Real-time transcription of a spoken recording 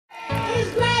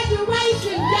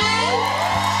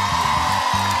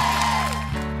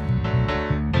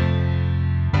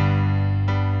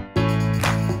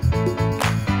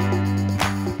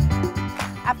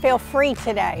feel free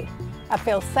today. I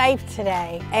feel safe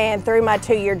today. And through my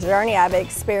 2-year journey, I've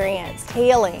experienced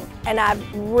healing. And I've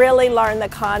really learned the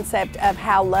concept of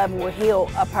how love will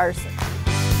heal a person.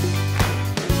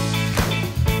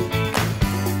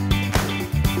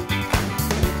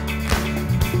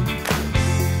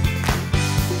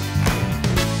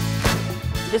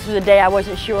 This was a day I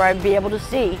wasn't sure I'd be able to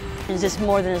see. This is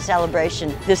more than a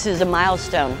celebration. This is a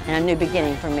milestone and a new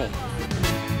beginning for me.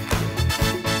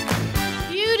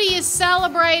 Beauty is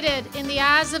celebrated in the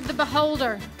eyes of the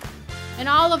beholder. And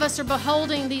all of us are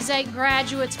beholding these 8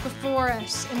 graduates before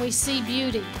us, and we see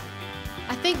beauty.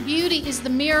 I think beauty is the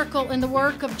miracle in the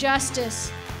work of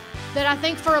justice that I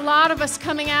think for a lot of us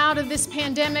coming out of this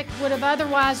pandemic would have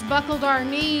otherwise buckled our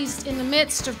knees in the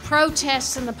midst of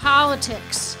protests and the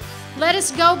politics. Let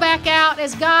us go back out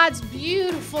as God's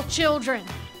beautiful children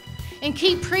and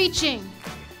keep preaching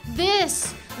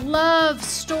this love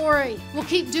story. We'll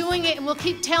keep doing it and we'll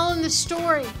keep telling the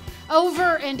story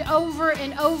over and over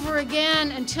and over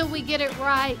again until we get it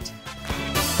right.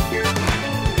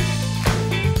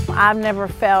 I've never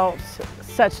felt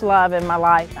such love in my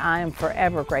life. I am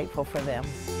forever grateful for them.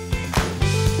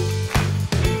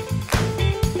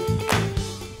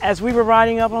 As we were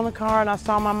riding up on the car and I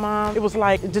saw my mom, it was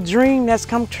like the dream that's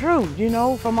come true, you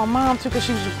know, for my mom too, because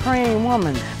she was a praying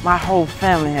woman. My whole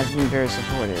family has been very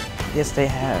supportive. Yes, they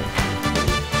have.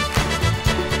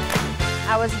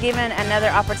 I was given another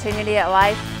opportunity at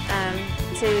life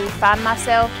to find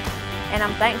myself, and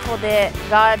I'm thankful that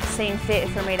God seen fit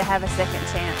for me to have a second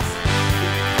chance.